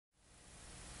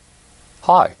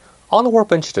Hi, on the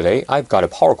workbench today I've got a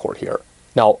power cord here.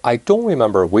 Now I don't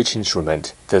remember which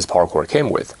instrument this power cord came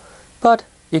with, but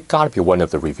it gotta be one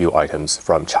of the review items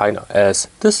from China, as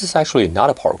this is actually not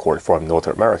a power cord from North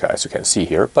America as you can see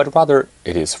here, but rather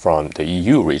it is from the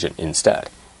EU region instead.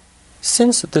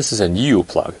 Since this is an EU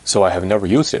plug, so I have never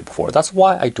used it before, that's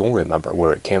why I don't remember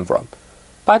where it came from.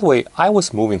 By the way, I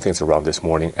was moving things around this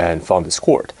morning and found this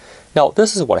cord. Now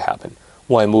this is what happened.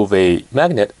 When I move a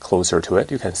magnet closer to it,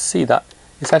 you can see that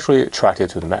it's actually attracted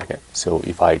to the magnet. So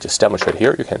if I just demonstrate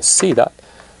here, you can see that.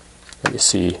 Let me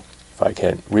see if I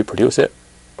can reproduce it.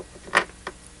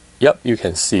 Yep, you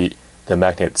can see the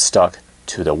magnet stuck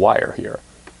to the wire here.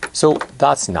 So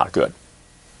that's not good.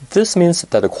 This means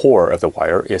that the core of the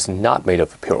wire is not made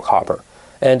of pure copper,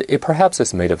 and it perhaps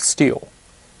is made of steel.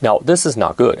 Now this is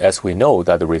not good, as we know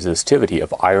that the resistivity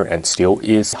of iron and steel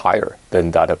is higher than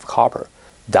that of copper.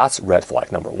 That's red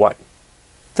flag number one.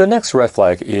 The next red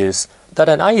flag is that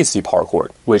an IEC power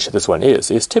cord, which this one is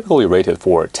typically rated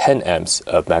for 10 amps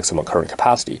of maximum current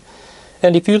capacity.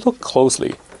 And if you look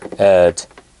closely at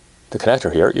the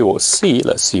connector here, you will see,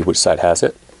 let's see which side has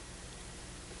it.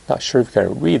 Not sure if you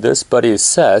can read this, but it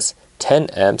says 10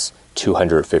 amps,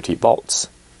 250 volts,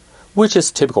 which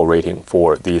is typical rating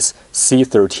for these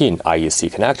C13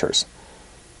 IEC connectors.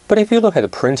 But if you look at the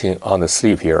printing on the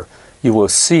sleeve here, you will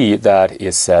see that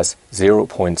it says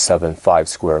 0.75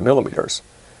 square millimeters.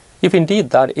 If indeed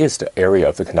that is the area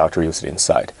of the conductor used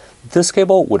inside, this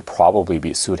cable would probably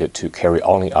be suited to carry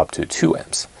only up to 2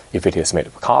 amps if it is made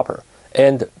of copper,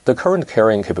 and the current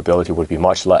carrying capability would be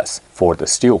much less for the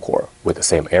steel core with the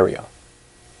same area.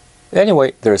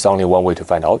 Anyway, there's only one way to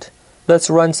find out. Let's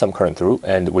run some current through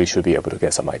and we should be able to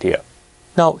get some idea.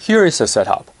 Now here is the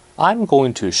setup. I'm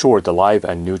going to short the live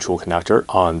and neutral connector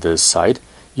on this side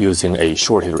using a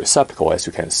shorted receptacle, as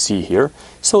you can see here,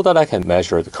 so that I can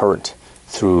measure the current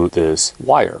through this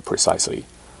wire precisely.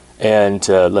 And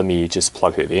let me just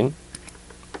plug it in.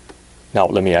 Now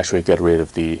let me actually get rid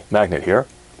of the magnet here.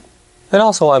 And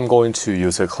also I'm going to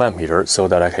use a clamp meter so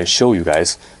that I can show you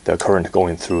guys the current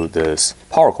going through this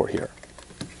power cord here.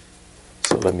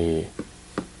 So let me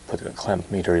put the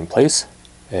clamp meter in place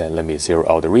and let me zero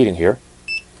out the reading here.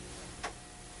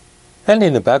 And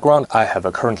in the background, I have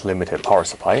a current limited power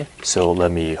supply, so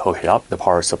let me hook it up. The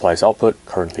power supply's output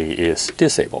currently is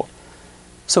disabled.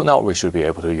 So now we should be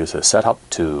able to use a setup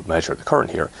to measure the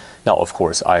current here. Now, of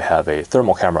course, I have a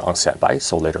thermal camera on standby,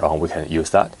 so later on we can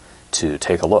use that to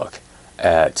take a look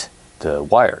at the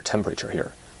wire temperature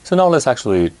here. So now let's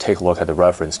actually take a look at the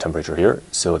reference temperature here.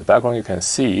 So the background, you can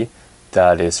see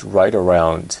that it's right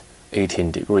around 18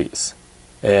 degrees.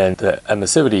 And the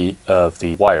emissivity of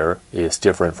the wire is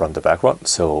different from the background,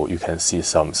 so you can see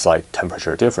some slight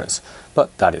temperature difference,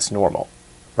 but that is normal.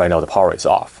 Right now the power is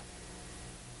off.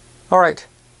 Alright,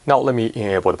 now let me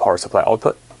enable the power supply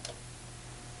output.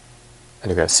 And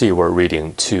you can see we're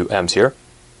reading 2 amps here.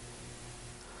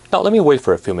 Now let me wait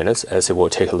for a few minutes, as it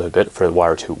will take a little bit for the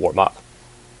wire to warm up.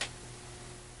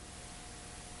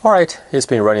 Alright, it's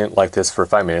been running like this for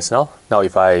 5 minutes now. Now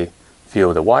if I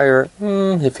feel the wire,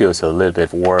 it feels a little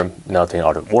bit warm, nothing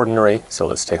out of ordinary. So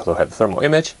let's take a look at the thermal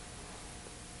image.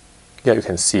 Yeah, you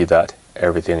can see that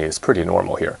everything is pretty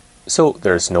normal here. So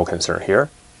there's no concern here.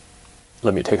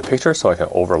 Let me take a picture so I can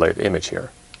overlay the image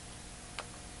here.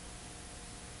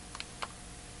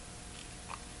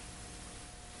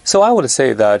 So I would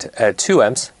say that at 2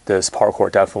 amps, this power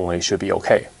cord definitely should be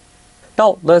okay.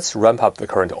 Now let's ramp up the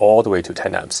current all the way to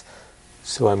 10 amps.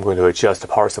 So I'm going to adjust the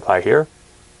power supply here.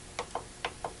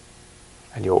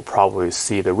 And you'll probably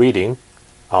see the reading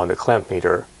on the clamp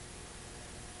meter.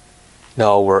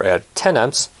 Now we're at 10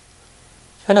 amps.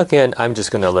 And again, I'm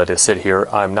just going to let it sit here.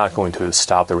 I'm not going to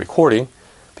stop the recording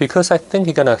because I think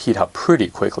it's going to heat up pretty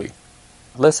quickly.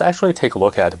 Let's actually take a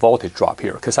look at the voltage drop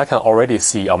here, because I can already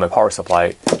see on my power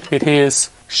supply it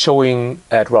is showing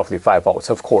at roughly 5 volts.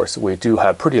 Of course, we do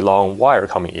have pretty long wire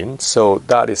coming in, so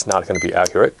that is not going to be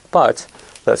accurate. But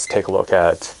let's take a look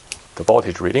at the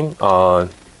voltage reading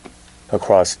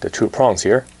across the 2 prongs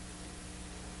here.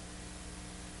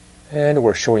 And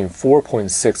we're showing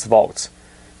 4.6 volts.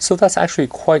 So that's actually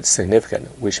quite significant,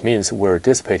 which means we're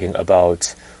dissipating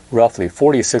about roughly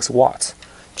 46 watts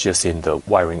just in the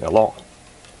wiring alone.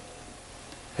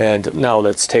 And now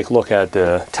let's take a look at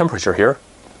the temperature here.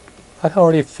 I can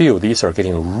already feel these are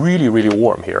getting really, really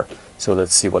warm here. So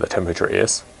let's see what the temperature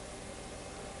is.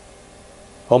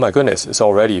 Oh my goodness, it's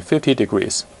already 50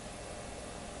 degrees.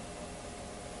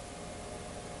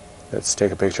 Let's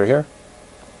take a picture here.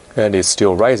 And it's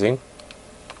still rising.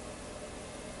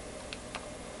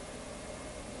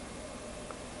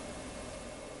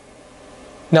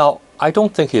 Now, I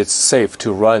don't think it's safe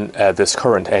to run at this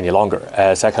current any longer,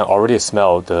 as I can already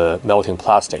smell the melting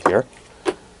plastic here.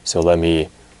 So let me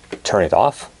turn it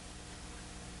off.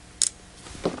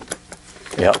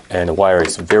 Yeah, and the wire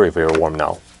is very, very warm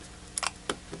now.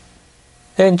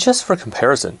 And just for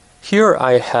comparison, here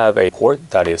I have a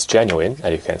cord that is genuine,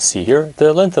 and you can see here,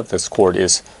 the length of this cord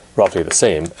is roughly the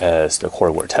same as the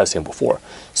cord we're testing before.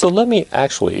 So let me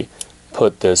actually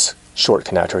put this short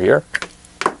connector here.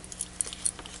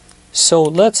 So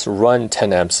let's run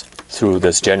 10 amps through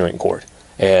this genuine cord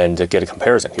and get a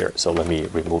comparison here. So let me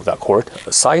remove that cord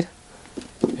aside,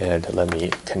 and let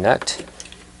me connect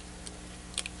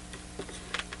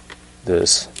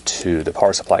this to the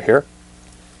power supply here.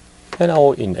 And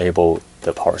I'll enable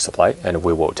the power supply, and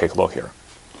we will take a look here.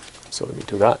 So let me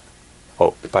do that.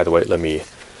 Oh, by the way, let me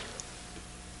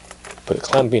put the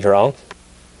clamp meter on.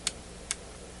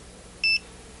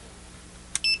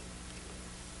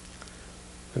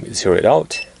 Let me zero it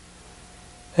out.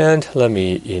 And let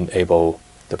me enable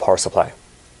the power supply.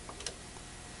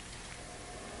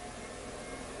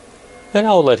 And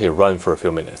I'll let it run for a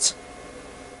few minutes.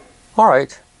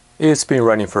 Alright, it's been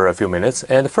running for a few minutes,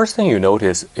 and the first thing you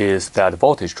notice is that the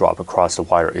voltage drop across the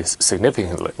wire is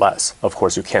significantly less. Of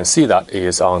course, you can't see that it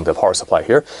is on the power supply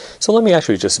here. So let me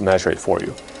actually just measure it for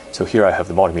you. So here I have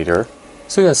the multimeter.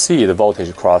 So you can see the voltage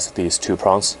across these two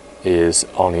prongs is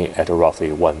only at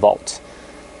roughly 1 volt,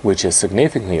 which is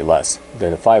significantly less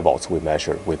than the 5 volts we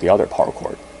measured with the other power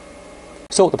cord.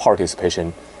 So the power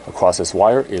dissipation across this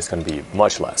wire is going to be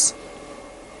much less.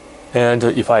 And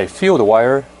if I feel the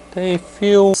wire, they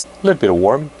feel a little bit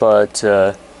warm, but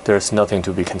there's nothing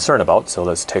to be concerned about. So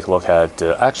let's take a look at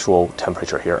the actual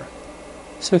temperature here.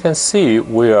 So you can see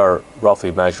we are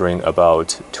roughly measuring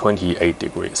about 28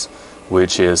 degrees,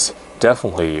 which is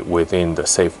definitely within the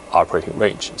safe operating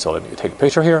range. So let me take a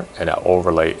picture here and I'll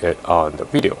overlay it on the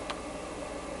video.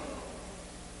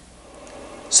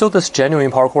 So this genuine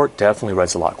power cord definitely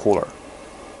runs a lot cooler.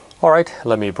 Alright,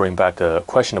 let me bring back the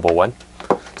questionable one.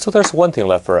 So there's one thing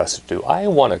left for us to do. I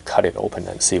want to cut it open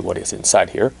and see what is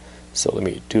inside here. So let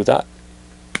me do that.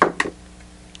 And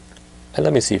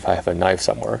let me see if I have a knife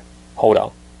somewhere. Hold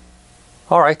on.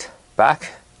 Alright,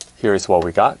 back. Here's what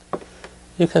we got.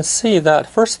 You can see that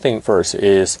first thing first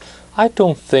is, I'm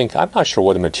not sure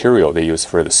what the material they use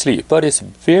for the sleeve, but it's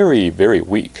very, very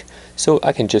weak. So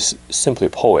I can just simply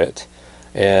pull it.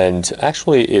 And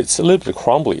actually it's a little bit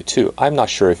crumbly too. I'm not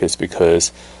sure if it's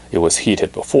because it was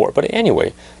heated before, but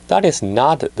anyway, that is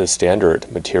not the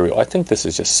standard material. I think this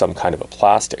is just some kind of a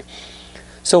plastic.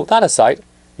 So that aside,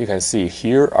 you can see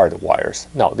here are the wires.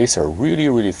 Now these are really,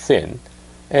 really thin,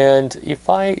 and if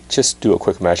I just do a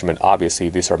quick measurement, obviously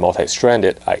these are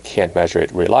multi-stranded. I can't measure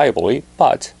it reliably,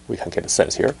 but we can get a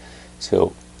sense here.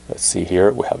 So let's see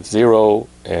here, we have 0,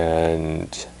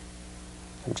 and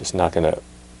I'm just not gonna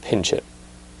pinch it.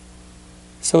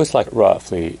 So it's like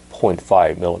roughly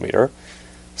 0.5 millimeter.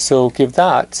 So give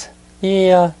that,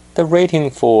 yeah, the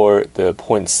rating for the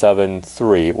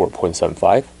 0.73 or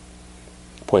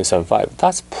 0.75,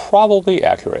 that's probably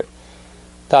accurate.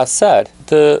 That said,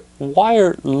 the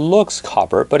wire looks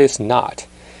copper, but it's not.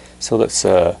 So let's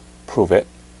prove it.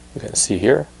 You can see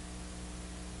here.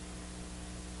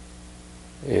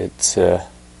 It's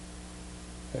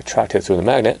attracted through the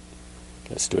magnet.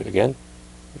 Let's do it again.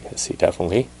 You can see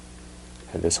definitely.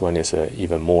 And this one is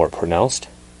even more pronounced.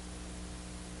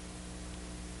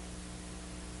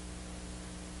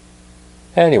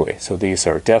 Anyway, so these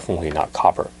are definitely not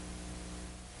copper.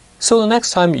 So the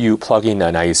next time you plug in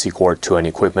an IEC cord to an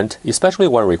equipment, especially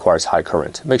one requires high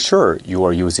current, make sure you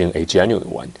are using a genuine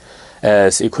one,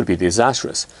 as it could be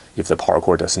disastrous if the power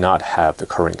cord does not have the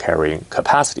current carrying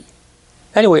capacity.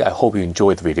 Anyway, I hope you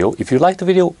enjoyed the video. If you liked the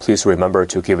video, please remember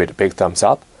to give it a big thumbs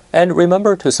up, and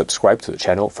remember to subscribe to the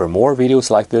channel for more videos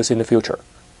like this in the future.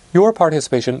 Your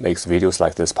participation makes videos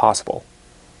like this possible.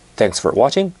 Thanks for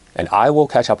watching, and I will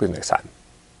catch up with you next time.